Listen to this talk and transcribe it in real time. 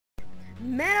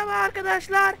Merhaba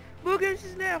arkadaşlar. Bugün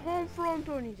sizle homefront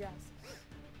oynayacağız.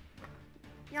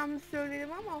 Yanlış söyledim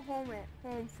ama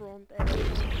homefront. Evet.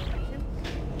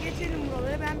 Geçelim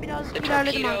buraları. Ben biraz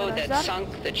ilerledim arkadaşlar.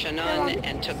 Sunk the Cheonan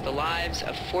and took the lives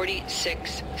of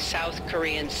 46 South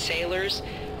Korean sailors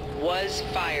was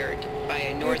fired by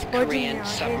a North Korean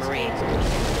submarine.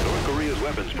 North Korea's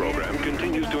weapons program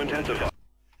continues to intensify.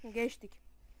 Geçtik.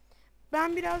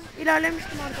 Ben biraz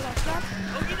ilerlemiştim arkadaşlar.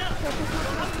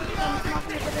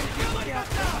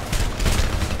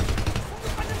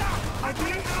 Hadi.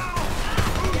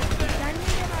 Sen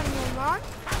niye vermiyorsun lan?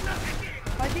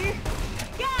 Hadi.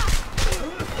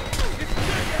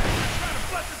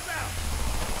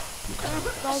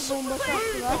 Gaz bombası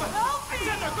attılar.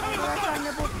 Arkadaşlar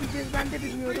ne bok yiyeceğiz ben de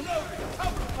bilmiyorum.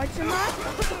 Kaçın lan.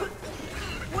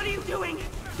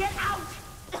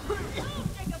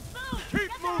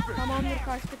 Tamamdır,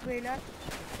 kaçtık beyler.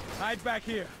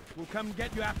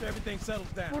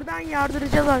 Buradan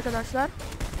yardıracağız arkadaşlar.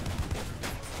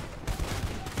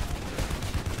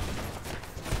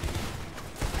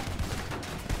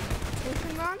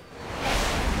 Koşun lan.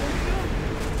 Koşun.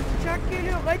 Uçak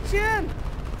geliyor, kaçın.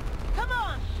 Come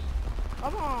on.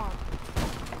 Come on.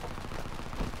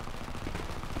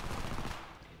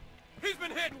 He's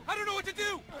been hit. I don't know what to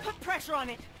do. Put pressure on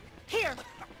it. Here.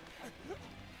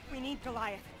 We need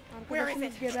Goliath.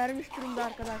 Arkadaşımız gebermiş durumda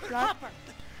arkadaşlar.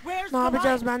 Ne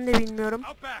yapacağız ben de bilmiyorum.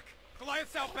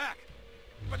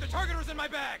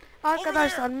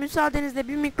 Arkadaşlar müsaadenizle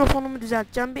bir mikrofonumu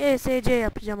düzelteceğim. Bir ESC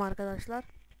yapacağım arkadaşlar.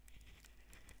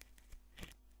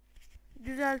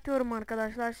 Düzeltiyorum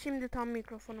arkadaşlar. Şimdi tam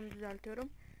mikrofonumu düzeltiyorum.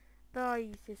 Daha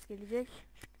iyi ses gelecek.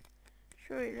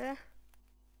 Şöyle.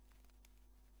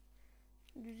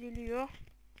 Düzeliyor.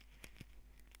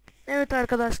 Evet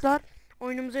arkadaşlar.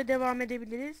 Oyunumuza devam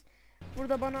edebiliriz.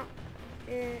 Burada bana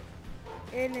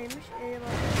neymiş? Var.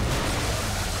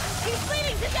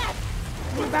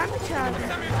 Bunu ben mi çağırdım?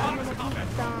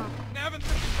 Tamam.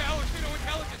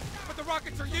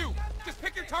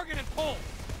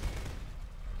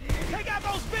 Take out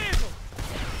those vehicles!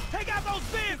 Take out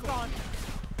those vehicles!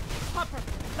 Hopper,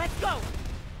 let's go!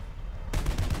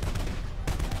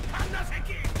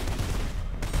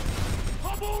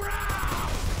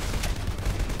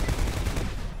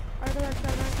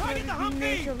 Arkadaşlar ben şöyle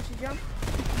bilmeye çalışacağım.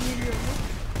 Biliyormuş.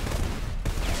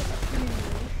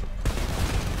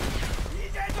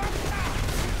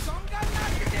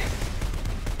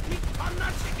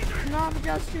 Ne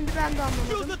yapacağız şimdi ben de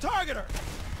anlamadım.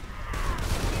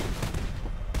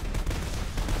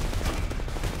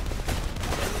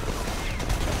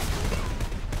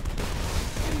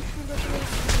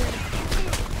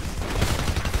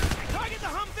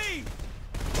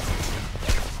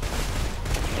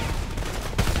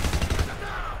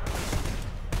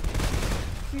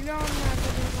 Silahım nerede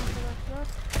benim arkadaşlar?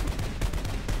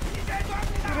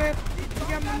 Buraya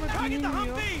tutacağım ama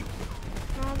dinlemiyor.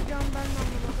 Ne yapacağım ben de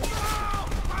anlamadım.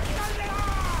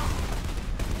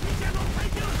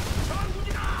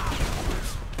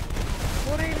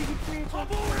 Oraya bir gitmeye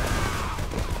çalışıyorum.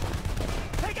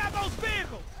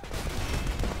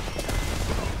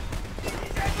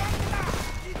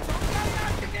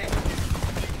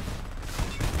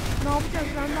 Ne yapacağız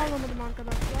ben de anlamadım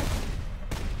arkadaşlar.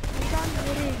 Buradan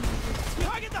nereye gideceğiz?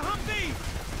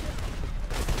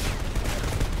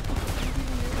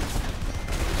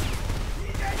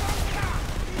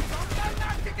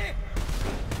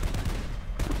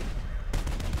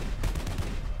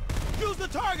 Use the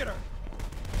targeter.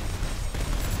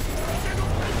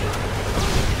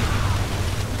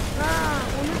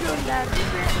 Onu gönderdik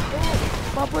ve o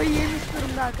babayı yemiş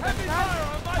durumda arkadaşlar.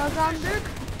 Kazandık.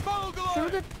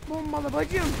 Şunu da bombalı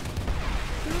bacım.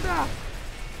 Şunu da.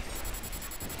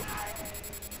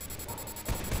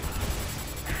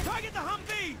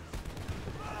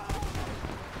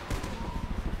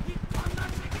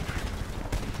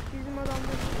 Bizim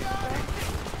adamlar burada.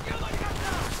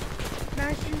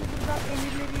 Ben şimdi buradan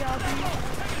emirleri yağdırayım.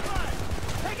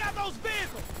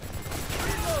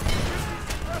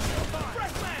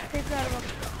 Tekrar bak.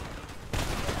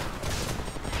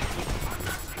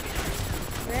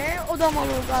 Ve o da mal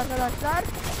oldu arkadaşlar.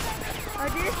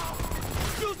 Hadi.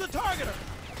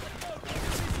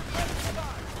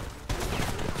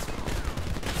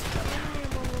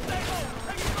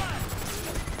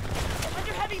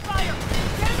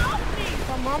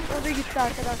 Tamam, o da gitti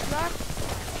arkadaşlar.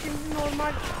 Şimdi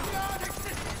normal.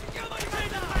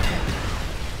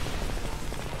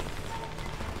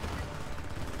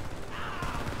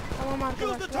 Tamam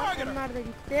arkadaşlar, onlar da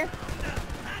gitti.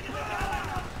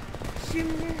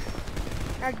 Şimdi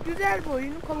yani güzel bir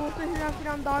oyun, kamotajından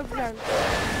falan daha güzel.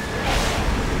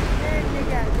 Ve ne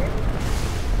geldi?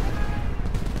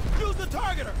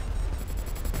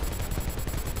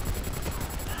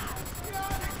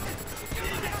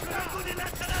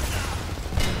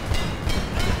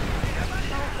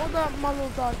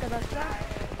 oldu arkadaşlar.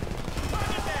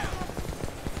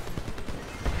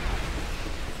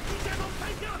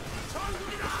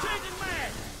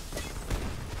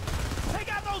 Take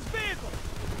out those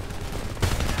vehicles!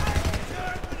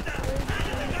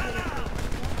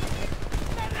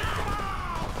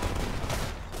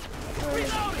 Böyle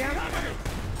gideceğim.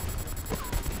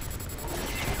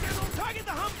 Target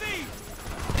the Humvee!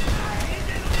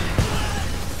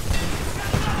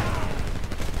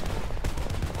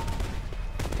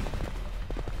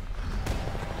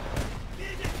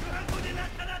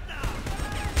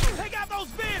 Take out those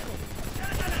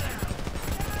vehicles!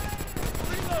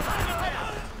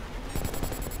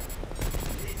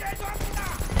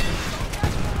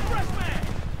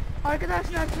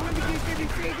 Arkadaşlar şunu bir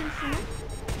geçebilseydim şunu.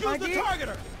 Use the Hadi.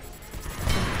 targeter!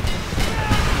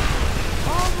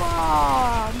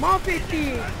 Ava!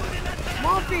 Mahvetti.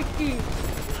 Mahvetti.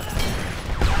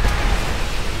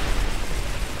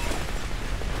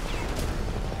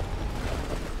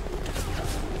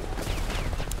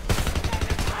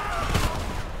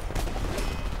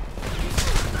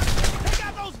 Take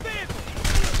out those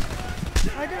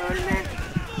vehicles! Hadi ölme.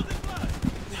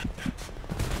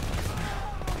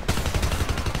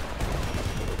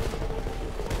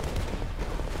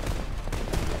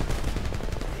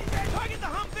 Target the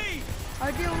Humvee!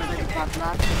 Hadi onu da bir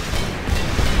patlat. That's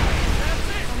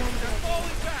it! They're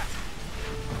falling back!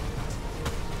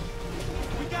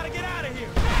 We gotta get out of here!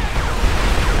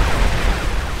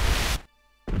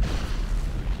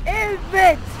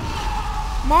 Evet.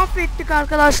 Mahvettik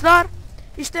arkadaşlar.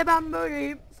 İşte ben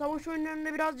böyleyim. Savaş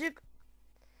oyunlarında birazcık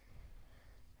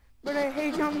böyle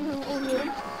heyecanlı oluyorum.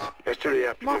 Yesterday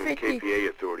afternoon, Mahvettik. KPA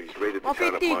authorities raided the town of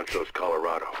Mahvettik. Montrose,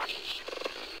 Colorado.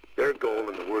 Their goal,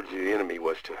 in the words of the enemy,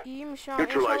 was to İyiymiş ha.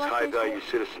 neutralize İnşallah high-value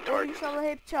citizen targets. İnşallah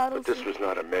hep But çağrılsın. this was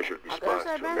not a measured response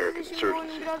Arkadaşlar to ben American size şimdi oyunun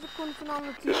insurgency. birazcık konusunu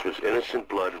anlatayım. This was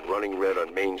innocent blood running red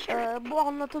on Main Street. Bu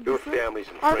anlatı Your dursun. families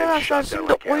and friends Arkadaşlar shot down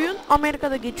şimdi like oyun animals.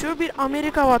 Amerika'da geçiyor. Bir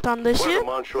Amerika One of vatandaşı the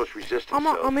Montrose resistance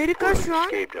ama cells Amerika reportedly şu an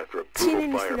escaped after a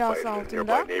Çin'in brutal istilası firefight in a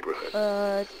altında. nearby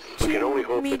neighborhood. Çin We can only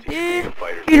hope that these miydi? freedom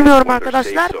fighters Bilmiyorum will find their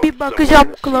arkadaşlar. safe Bir zone bakacağım. somewhere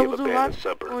in the sea of Kılavuzu var abandoned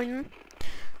suburbs. oyunun.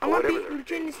 Ama bir Whatever their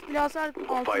ülkenin fate, istilası we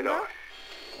will fight altında. on.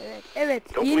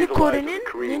 Evet. Don't Yeni believe the lies of Kore'nin the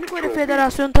Korean Yeni Kore control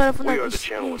Federasyonu We are tarafından the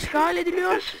channel of işgal truth.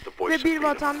 ediliyor This is the voice ve of bir freedom.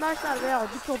 vatandaşlar veya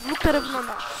bir topluluk tarafından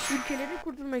da ülkeleri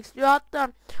kurtulmak istiyor. Hatta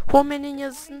Home'nin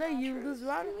yazısında yıldız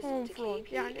var.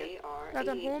 Homefront. Yani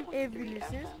zaten home ev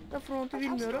bilirsiniz. Da front'u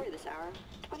bilmiyorum.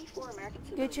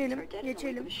 Geçelim.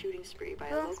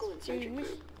 Değilmiş.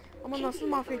 Ama nasıl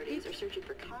mahvettik?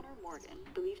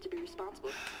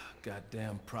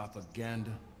 Goddamn propaganda.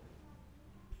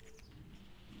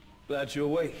 Glad you're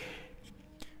awake.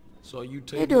 So you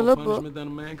take diyor more la bu? punishment than a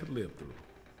man could live through.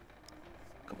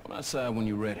 Come on outside when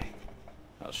you're ready.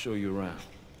 I'll show you around.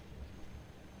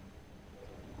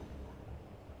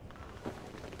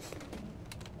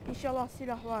 İnşallah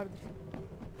silah vardır.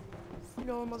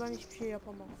 Silah olmadan hiçbir şey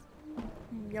yapamaz.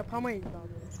 Yapamayız daha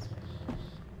doğrusu.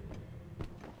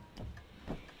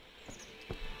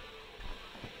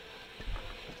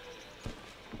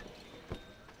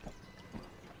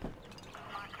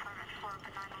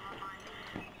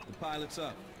 The pilot's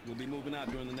up. We'll be moving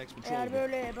out during the next patrol. Eğer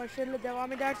böyle başarılı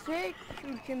devam edersek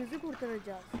ülkemizi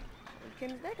kurtaracağız.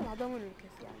 Ülkemiz derken adamın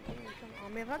ülkesi yani. Benim ülkem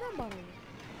Amerika'dan bağlanıyor.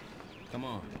 Come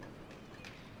on.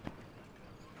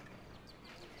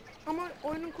 Ama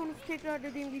oyunun konusu tekrar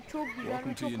dediğim gibi çok güzel ve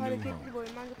Welcome to çok your new hareketli home. bir oyun.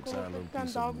 Bence It's Call our of little Duty'den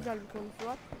piece daha of güzel bir konusu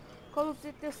var. Call of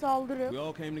Duty'de saldırı We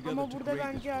all came together ama to burada create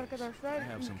this bence place. arkadaşlar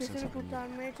Have some sense ülkesini of humor.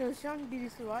 kurtarmaya çalışan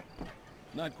birisi var.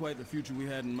 Not quite the future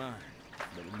we had in mind,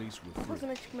 but at least we're free.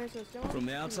 Kafasına çıkmaya çalışacağım ama From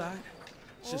the outside,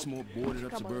 it's just more boarded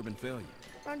up suburban failure.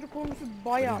 bence konusu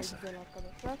bayağı But inside, güzel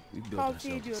arkadaşlar. We built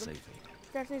Tavsiye ourselves a ediyorum. safe haven.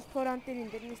 İsterseniz torrentten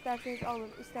indirin, isterseniz alın,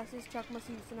 isterseniz çakma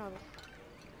CD'sini alın.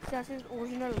 İsterseniz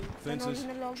orijinal alın. Ben Fences,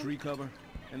 orijinal aldım. tree cover,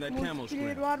 and that camo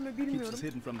Multiplayer screen var mı keeps bilmiyorum. us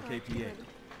hidden from the Ha, KPA. bilmedim.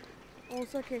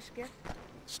 Olsa keşke.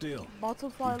 Still,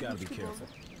 Battlefield gotta be 3 gibi careful.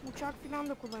 oldu. Uçak falan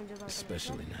da kullanacağız arkadaşlar.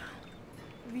 especially now.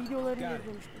 Videolarını Got it.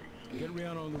 izlemiştim. Get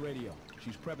Rihanna on the radio.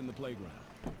 She's prepping the playground.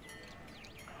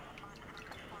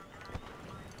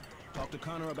 Talk to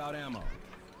Connor about ammo.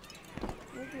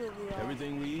 Ne diyor bu ya?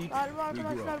 Everything we eat, Galiba we grow.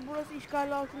 arkadaşlar burası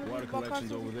işgal altında Water değil. collection's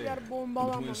Bakarsanız over hiçbir there. yer Between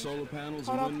bombalanmamış. solar panels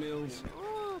Taraf- and windmills,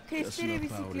 Testere enough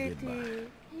power to get bisikleti.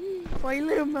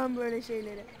 Bayılırım ben böyle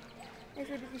şeylere.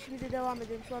 Neyse biz işimize devam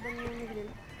edelim. Şu adamın yanına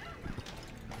gidelim.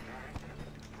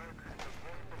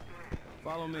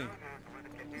 follow me.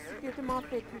 Bisikleti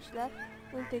mahvetmişler.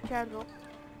 Bunun teker yok.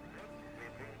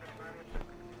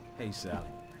 Hey, Sally.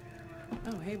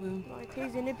 Oh, hey, Boone. Vay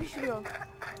teyze ne pişiriyor?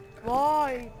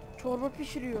 Vay çorba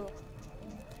pişiriyor.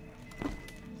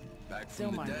 Back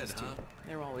Still from the dead, miners too. huh?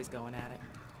 They're always going at it.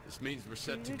 This means we're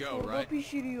set to Bizi go, çorba right?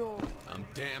 pişiriyor. I'm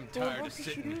damn tired of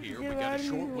sitting here. We got a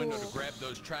short window to grab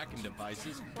those tracking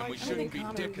devices, and we shouldn't be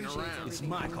dicking around. It's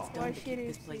my call. Done to keep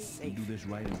this place You safe. do this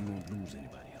right and you won't lose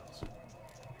anybody else.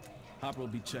 Hopper will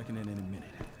be checking in a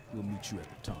minute. We'll meet you at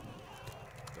the tunnel.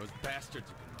 Those bastards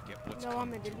are gonna get what's Devam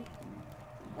coming to edelim.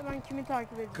 them. Ya ben kimi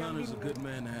takip edeceğim Connor's a good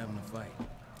bilmiyorum. man to have in a fight.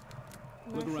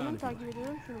 Ben Look şunu mu around if you takip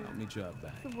ediyorum şunu mu? I'll meet you out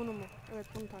back. Şu bunu mu? Evet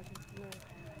bunu takip ediyorum.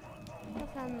 Evet. Ya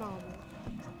sen ne yapıyorsun?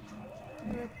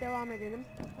 Evet devam edelim.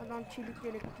 Adam çelik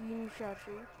yelek giyinmiş her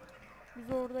şeyi.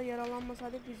 Biz orada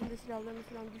yaralanmasaydık bizim de silahlarımız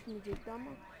falan düşmeyecekti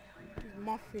ama biz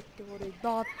mahvettik orayı.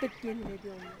 Dağıttık yemin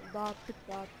ediyorum. Dağıttık.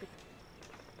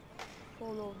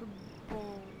 Follow the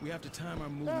bomb. We have to time our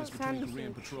movements sen between misin?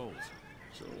 Korean patrols.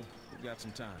 So, we've got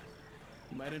some time.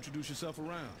 You might introduce yourself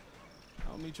around.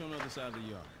 I'll meet you on the other side of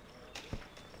the yard.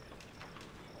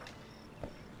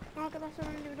 Arkadaşlar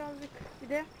önce birazcık bir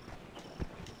de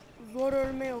zor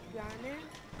ölme yok yani.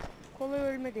 Kolay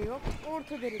ölme de yok.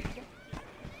 Orta derecede.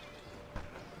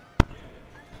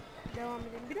 Devam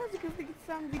edelim. Birazcık hızlı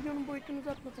gitsem videonun boyutunu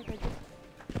uzatmasak acaba.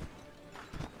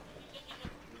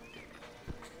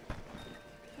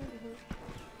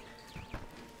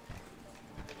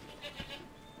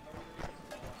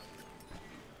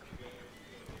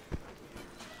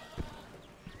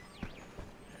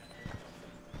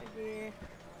 Hadi.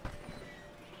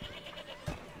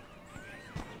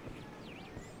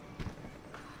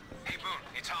 Hey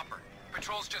Boone, it's Hopper.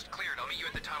 Patrol's just cleared. I'll meet you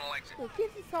at the tunnel exit. Yok,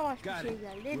 kesin savaş bir Got şey it.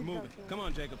 geldi. We're Herif moving. tarafından. Come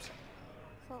on, Jacobs.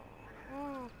 Aa,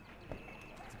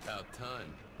 It's about time.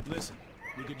 Listen,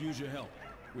 we could use your help.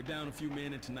 We're down a few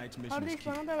men and tonight's mission is kardeş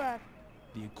key. bana da ver.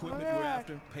 The equipment Bana we're ver.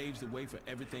 after paves the way for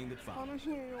everything that follows. Bana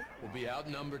şey yok. We'll be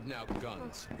outnumbered and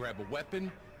outgunned. Grab a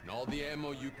weapon and all the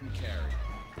ammo you can carry.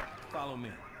 Follow me.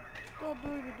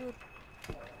 Dur.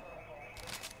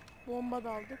 Bomba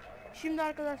da aldık. Şimdi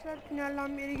arkadaşlar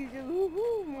tünelden bir yere gideceğiz.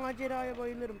 Maceraya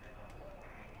bayılırım.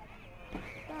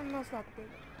 Ben nasıl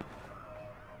atlayayım?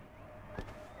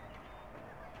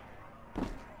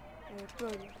 Evet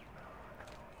böyle.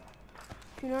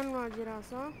 Tünel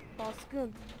macerası ha.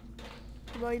 Baskın.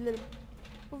 Bayılırım.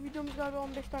 Bu videomuz galiba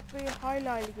 15 dakikayı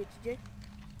hayli geçecek.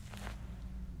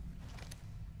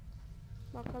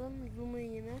 Bakalım zoom'u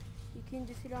iyi mi?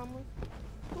 İkinci silahımız.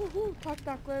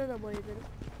 Tak-taklara da bayılırım.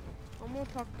 Ama o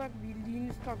tak-tak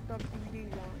bildiğiniz tak-tak gibi değil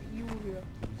ya. İyi vuruyor.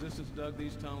 Resistance dug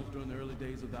these tunnels during the early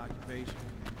days of the occupation.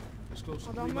 There's close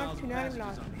to 3 Adamlar miles of tünel passages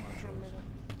lazım. under our shores.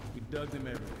 We dug them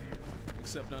everywhere,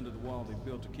 except under the wall they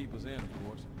built to keep us in, of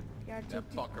course. That Gerçekten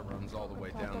fucker runs all the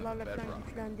way down to the tahtalarla falan bedrock.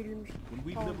 güçlendirilmiş. When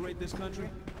we liberate this country,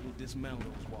 we'll dismantle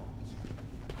those walls.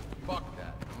 Fuck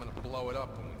that. I'm gonna blow it up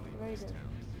when we leave this Right.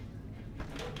 town.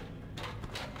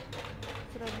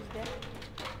 Sıra bizde.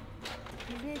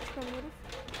 Biz niye çıkamıyoruz?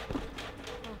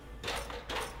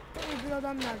 Öbür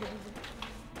adam nerede bizim?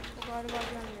 O galiba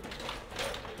gelmedi.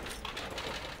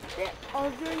 Ve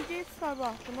az önce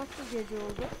sabahtı. Nasıl gece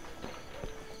oldu?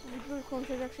 Bu videoda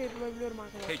konuşacak şey bulabiliyorum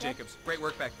arkadaşlar. Hey Jacobs, great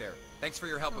work back there. Thanks for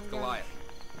your help with Goliath.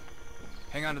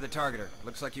 Hang on to the targeter.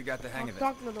 Looks like you got the hang of it.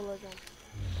 Takla dalacağım.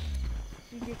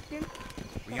 Diyecektim.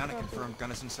 Liana confirmed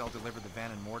Gunnison Cell delivered the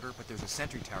van and mortar, but there's a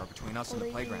sentry tower between us and the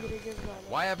Orayı playground. indireceğiz galiba.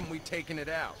 Why haven't we taken it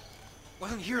out?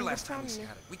 Wasn't here last time we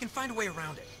scouted. We can find a way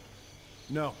around it.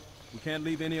 No, we can't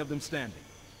leave any of them standing.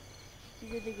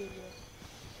 Bize de geliyor.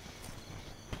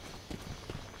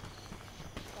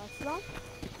 Aslan.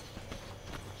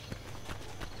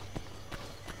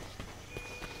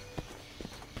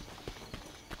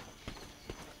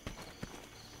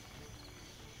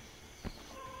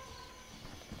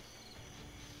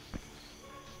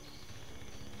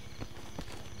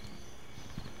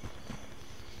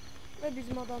 Ve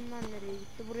bizim adamlar nereye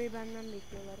gitti? Burayı benden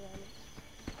bekliyorlar yani.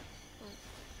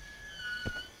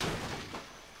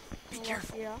 Be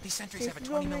careful. Yeah. These sentries have a Sessiz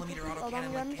 20 olmaya millimeter çalışıp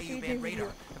autocannon adam like gelmiş, KU şeyi band radar.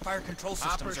 deviriyor. The fire control Hopper,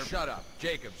 systems are... shut up.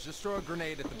 Jacobs, just throw a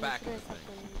grenade at the back of Şuraya the thing.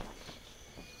 saklanayım.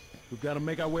 We've got to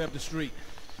make our way up the street.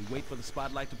 We wait for the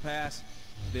spotlight to pass,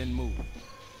 then move.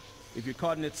 If you're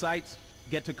caught in its sights,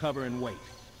 get to cover and wait.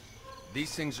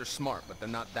 These things are smart, but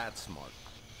they're not that smart.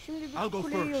 Şimdi I'll bir go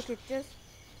kuleyi first. yok edeceğiz.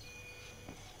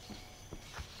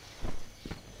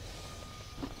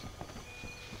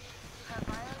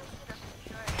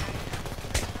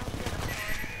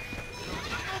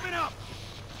 Moving up!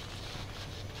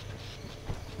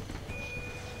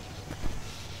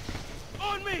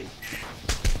 On me!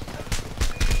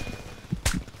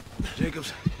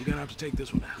 Jacobs, you're gonna have to take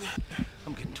this one out.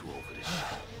 I'm getting too old for this.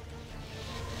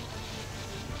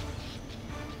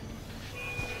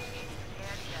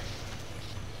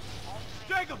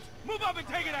 Jacobs, move up and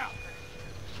take it out!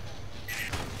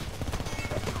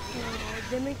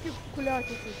 Demek ki kule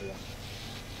ateş ediyor.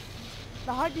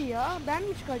 Da hadi ya, ben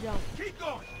mi çıkacağım? Keep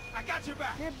going. I got your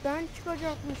back. Ne ben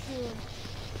çıkacakmışım.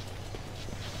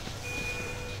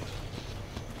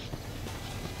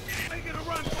 Make it a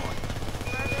run for it.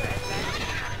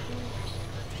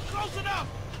 Close enough.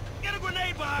 Get a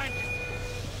grenade behind you.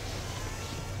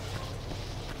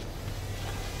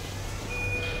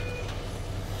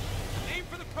 Aim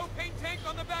for the propane tank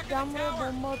on the back Ben of the buraya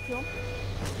tower. bomba atıyorum.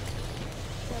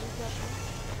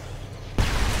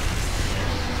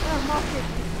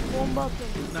 Mahvettim. Bomba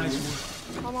atıyorum.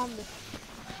 Tamamdır.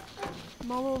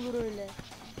 Mal olur öyle.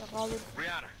 Yakalırsın.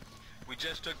 Brianna, we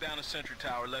just took down a sentry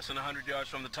tower less than 100 yards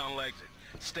from the tunnel exit.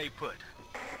 Stay put.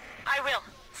 I will.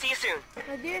 See you soon.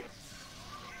 Hadi.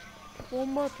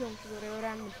 Bomba atıyorum oraya,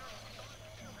 öğrendim.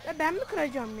 Ya ben mi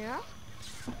kıracağım ya?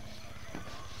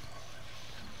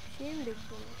 Şey mi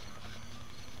bekliyorum?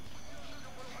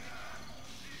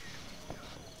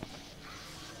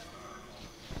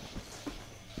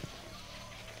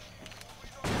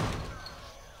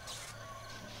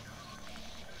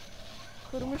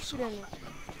 Kırmış freni.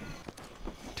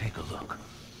 Take a look.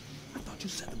 I thought you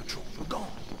said the patrols were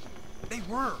gone. They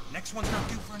were. Next one's not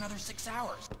due for another 6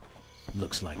 hours.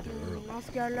 Looks like they're early.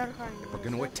 Askerler kaynıyor. We're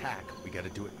gonna attack. We gotta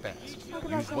do it fast. Use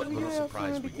Arkadaşlar what little videoyu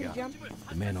surprise sonra we got. bitireceğim.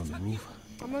 The man on the roof.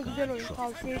 Ama güzel oyun,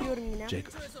 tavsiye ediyorum yine.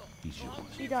 Jacob, he's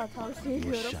yours. Bir daha tavsiye Your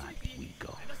ediyorum. shot, we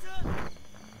go.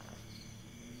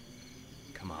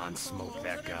 Come on, smoke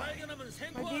that guy.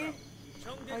 Hadi.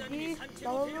 Hadi.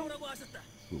 Dalalım.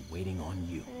 We're waiting on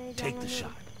you. Take the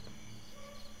shot.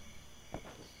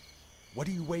 What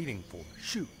are you waiting for?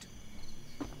 Shoot.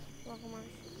 Bakma.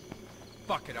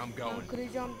 Fuck it, I'm Ben going.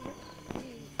 kıracağım diye.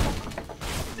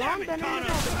 Lan ben öyle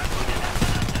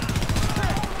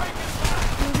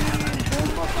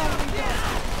bomba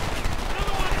sallayacağım.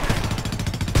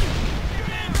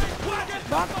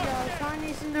 Bak ya,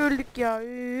 saniyesinde öldük ya.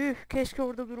 Üf, keşke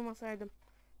orada durmasaydım.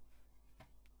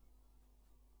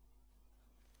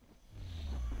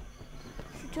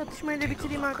 Şu çatışmayı da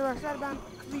bitireyim arkadaşlar. Ben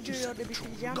videoyu orada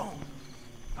bitireceğim.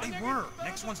 They were.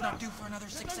 Next one's not due for another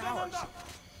 6 hours.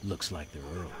 Looks like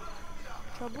they're early.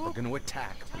 We're Çabuk. gonna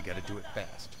attack. We gotta do it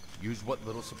fast. Use what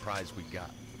little surprise we got.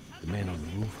 The man on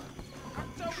the roof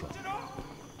comes in trouble.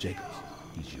 Jacobs,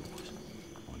 he's yours.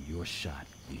 On your shot,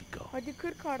 we go. Hadi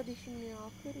kır kardeşim ya.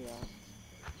 Kır ya.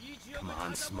 Come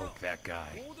on, smoke that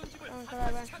guy. Ben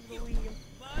kadar ben şurada uyuyayım.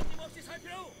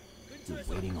 We're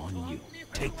waiting on you.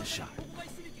 Take the shot.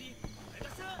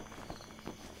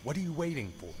 What are you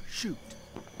waiting for? Shoot.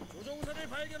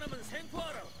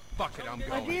 Fuck it, I'm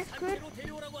going. Hadi kır.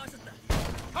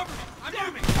 Cover me. I'm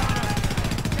moving.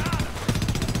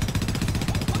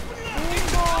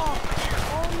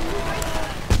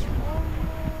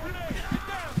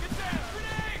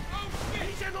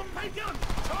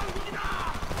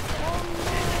 Bomba.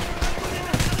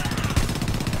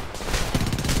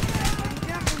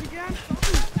 Öleceğim.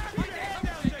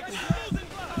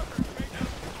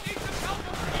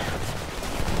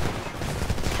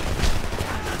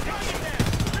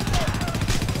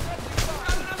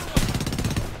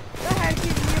 Ya herkes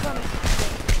niye bana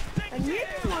sıkıyor? Ya niye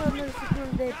bizim adamları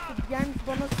sıkıyoruz da hepsi gelmiş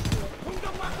bana sıkıyor? Hadi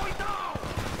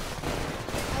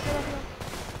bakalım.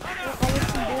 Yok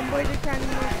alırsın, bombayı da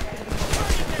kendine sıkıyorum.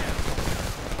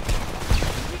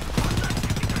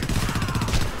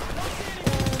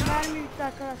 Mermi bitti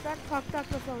arkadaşlar. Tak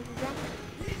takla savaşacağım.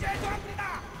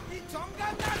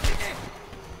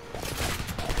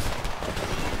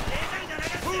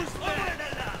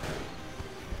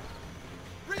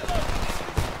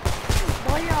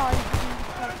 Bayağı iyi bir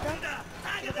takla.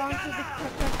 Bankadaki takla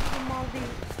mal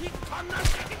değil.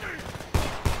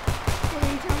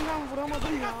 Heyecandan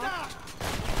vuramadım ya.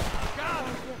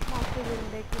 Mahvederim,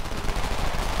 beklesin.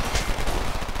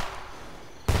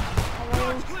 Havaya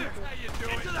uçurdu.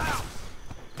 Into the house.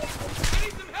 I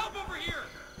need some help over here.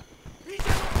 Clear this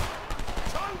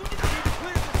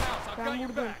house. I've got Ben your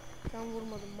vurdum. back. Sen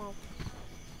vurmadın mal.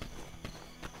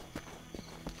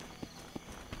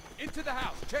 Into the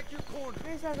house. Check your corner.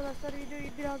 Neyse arkadaşlar,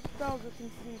 videoyu birazcık daha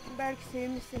uzatayım sizin için. Belki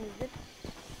sevmişsinizdir.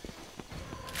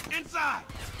 Inside.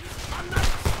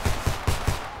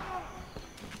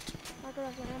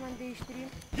 Arkadaşlar hemen değiştireyim.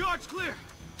 Yard's clear.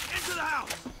 Into the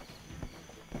house.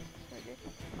 Hadi.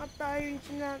 Hatta evin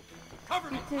içinden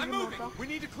Cover me. I'm bitirdim moving. hatta. We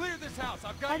need to clear this house.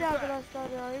 I've got Hadi your back. arkadaşlar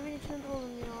ya, evin içinde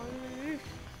olalım ya. Üf.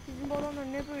 Bizim bu adamlar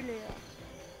ne böyle ya.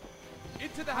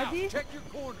 Into the Hadi. house. Check your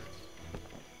corner.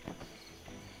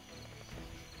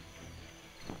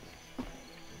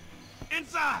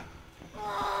 Inside.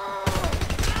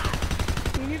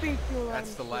 Beni bekliyorlar.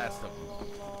 That's the last of them.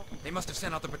 Allah Allah. They must have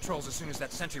sent out the patrols as soon as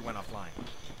that sentry went offline.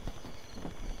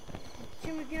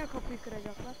 Şimdi yine kapıyı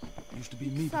kıracaklar. Used to be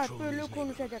 2 me saat patrolling böyle these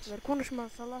konuşacaklar.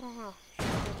 Konuşmazsalar aha.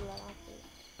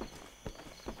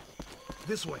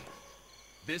 This way.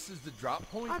 This is the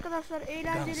drop point? Arkadaşlar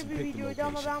eğlenceli bir videoydu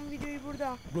ama ben videoyu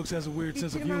burada Brooks has a weird sense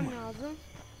of bitirmem humor. lazım.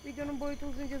 Videonun boyutu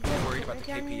uzunca Worried zor. about the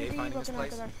Kendinize KPA iyi finding bakın this place?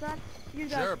 arkadaşlar. Bir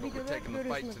Sure, dahaki but we're videoda taking the fight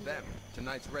görüşmek to üzere. them.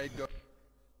 Tonight's raid goes